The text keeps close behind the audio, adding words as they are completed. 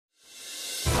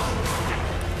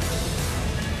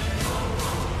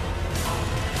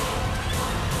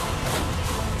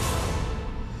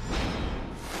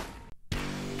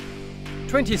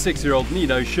26-year-old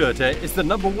Nino Schurter is the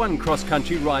 #1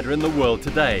 cross-country rider in the world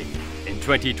today. In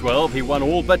 2012, he won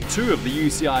all but 2 of the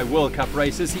UCI World Cup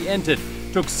races he entered,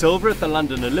 took silver at the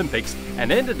London Olympics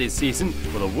and ended his season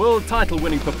with a world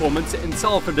title-winning performance in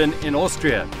Salfordin in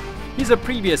Austria. He's a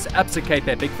previous Absa Cape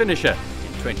Epic finisher,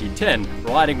 in 2010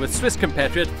 riding with Swiss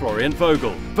compatriot Florian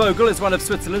Vogel. Vogel is one of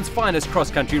Switzerland's finest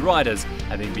cross-country riders,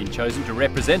 having been chosen to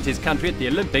represent his country at the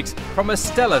Olympics from a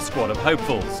stellar squad of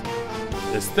hopefuls.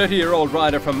 This 30-year-old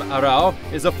rider from Aarau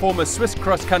is a former Swiss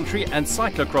cross-country and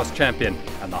cyclocross champion,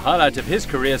 and the highlight of his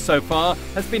career so far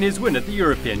has been his win at the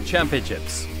European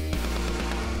Championships.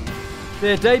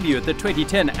 Their debut at the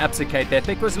 2010 Absa Cape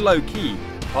Epic was low-key,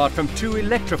 apart from 2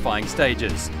 electrifying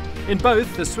stages. In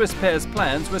both, the Swiss pair's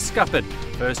plans were scuppered,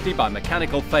 firstly by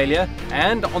mechanical failure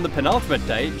and, on the penultimate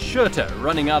day, Schurter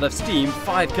running out of steam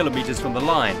 5 kilometers from the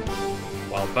line.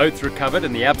 While both recovered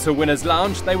in the Absa Winners'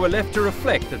 Lounge, they were left to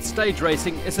reflect that stage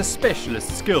racing is a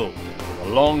specialist skill. The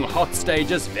long, hot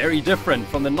stages very different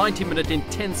from the 90-minute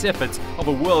intense efforts of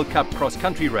a World Cup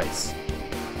cross-country race.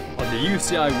 On the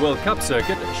UCI World Cup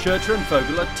circuit, Schurter and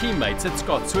Vogel are teammates at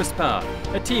Scott Swisspower,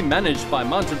 a team managed by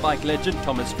mountain bike legend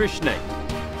Thomas Frischneck.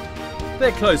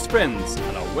 They're close friends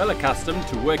and are well accustomed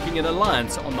to working in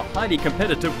alliance on the highly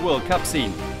competitive World Cup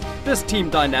scene. This team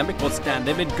dynamic will stand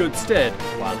them in good stead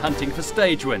while hunting for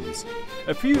stage wins.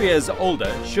 A few years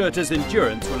older, Schurter's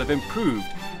endurance will have improved,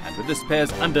 and with this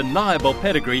pair's undeniable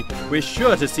pedigree, we're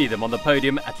sure to see them on the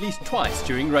podium at least twice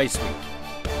during race week.